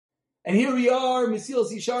And here we are,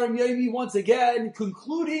 Mesilas Yesharim Yomi, once again,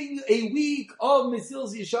 concluding a week of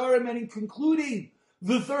Mesilas Yesharim and concluding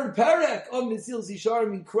the third parak of Mesilas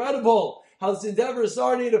Yesharim. Incredible how this endeavor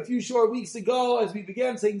started a few short weeks ago as we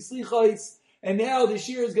began saying Slichos, and now this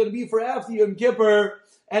year is going to be for after Yom Kippur,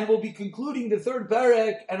 and we'll be concluding the third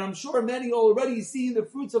parak, and I'm sure many already see the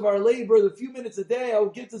fruits of our labor, the few minutes a day. I will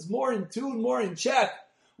get this more in tune, more in check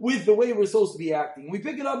with the way we're supposed to be acting. We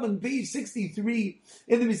pick it up on page 63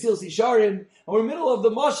 in the Mesilas Yesharim, and we're in the middle of the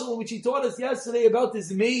mashal which he taught us yesterday about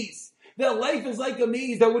this maze. That life is like a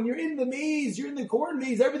maze, that when you're in the maze, you're in the corn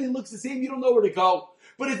maze, everything looks the same, you don't know where to go.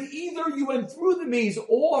 But if either you went through the maze,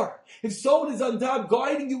 or if someone is on top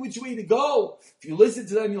guiding you which way to go, if you listen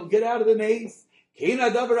to them, you'll get out of the maze.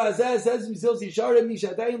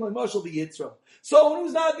 Someone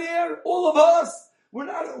who's not there, all of us, we're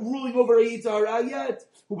not ruling over Yetzer Hara yet.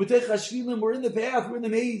 We're in the path, we're in the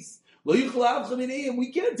maze. We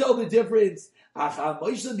can't tell the difference.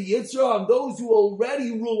 Those who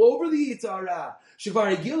already rule over the Yetzer Hara,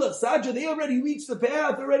 they already reached the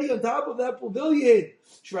path, already on top of that pavilion.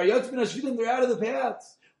 They're out of the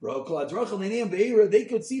paths. They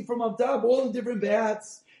could see from up top all the different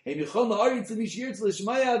paths. They could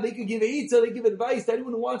give Eitzah, they give advice to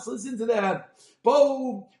anyone who wants to listen to them.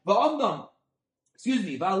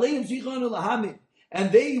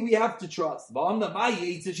 And we have to trust. The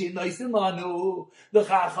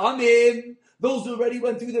Chachamim, those who already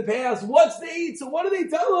went through the past, what's the Eitzah? What do they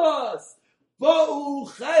tell us?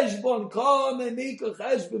 Come and make a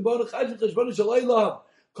cheshbon,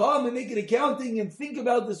 come and make an accounting and think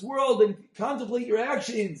about this world and contemplate your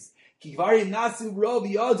actions. This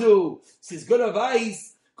is good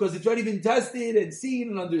advice, because it's already been tested and seen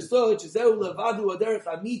and understood. This is the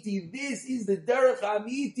derech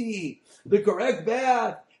amiti, the correct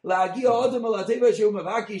path. To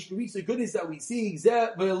reach the goodness that we see,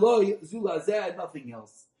 nothing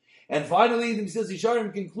else. And finally, the Mesilas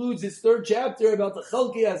Yesharim concludes his third chapter about the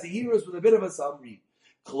Chalkei HaSehiros with a bit of a summary.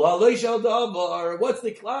 What's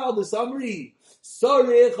the cloud? The summary.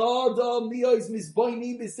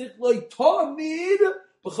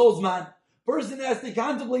 Person has to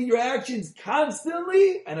contemplate your actions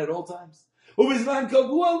constantly and at all times. And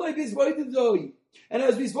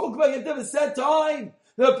as we spoke about, you have to have a set time.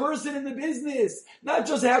 The person in the business, not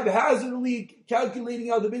just haphazardly calculating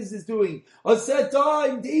how the business is doing. A set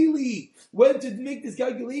time daily. When to make this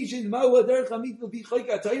calculation.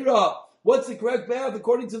 What's the correct path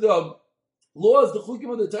according to the laws, the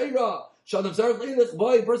chukim of the Torah? A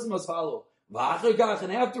person must follow.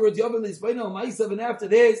 And afterwards, and after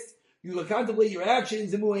this, you will contemplate your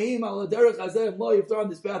actions if they're on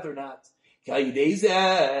this path or not.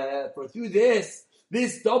 For through this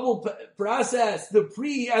double process, the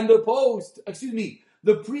pre and the post,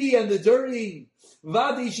 the pre and the during,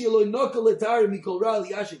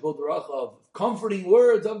 comforting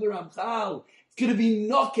words of the Ramchal. It's going to be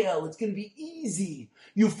nokel. It's going to be easy.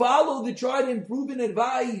 You follow the tried and proven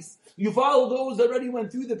advice. You follow those that already went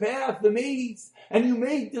through the path, the maze, and you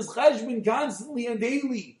make this cheshbon constantly and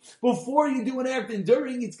daily. Before you do an act and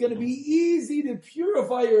during, it's going to be easy to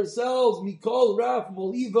purify yourselves, mikol raf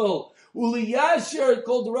mol evil, uliyasher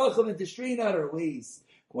kol deracham, and to strain out our ways.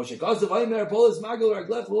 As the Pasuk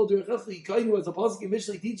in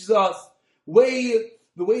Mishlei teaches us,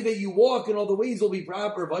 the way that you walk and all the ways will be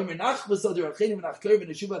proper.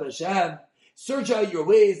 Search out your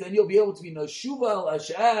ways, then you'll be able to be Nashuva al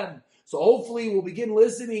Hashem. So hopefully we'll begin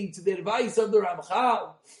listening to the advice of the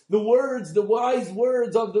Ramchal, the wise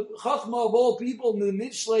words of the Chachma of all people, the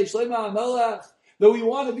Mishlei Shlema HaMelech, that we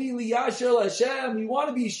want to be Liyasher Hashem, we want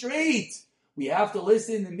to be straight. We have to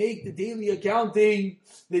listen and make the daily accounting,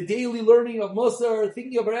 the daily learning of Musar,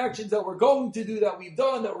 thinking of our actions that we're going to do, that we've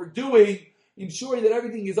done, that we're doing, ensuring that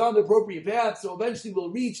everything is on the appropriate path, so eventually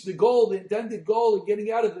we'll reach the goal, the intended goal of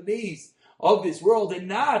getting out of the maze of this world and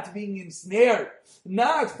not being ensnared,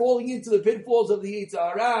 not falling into the pitfalls of the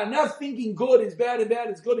Yetzer Hara, not thinking good is bad and bad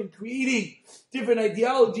is good, and creating different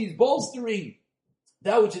ideologies, bolstering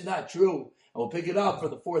that which is not true. And we'll pick it up for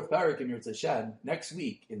the fourth parak in Yirtzeh Hashem next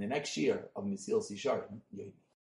week, in the next year of Mesilas Yesharim.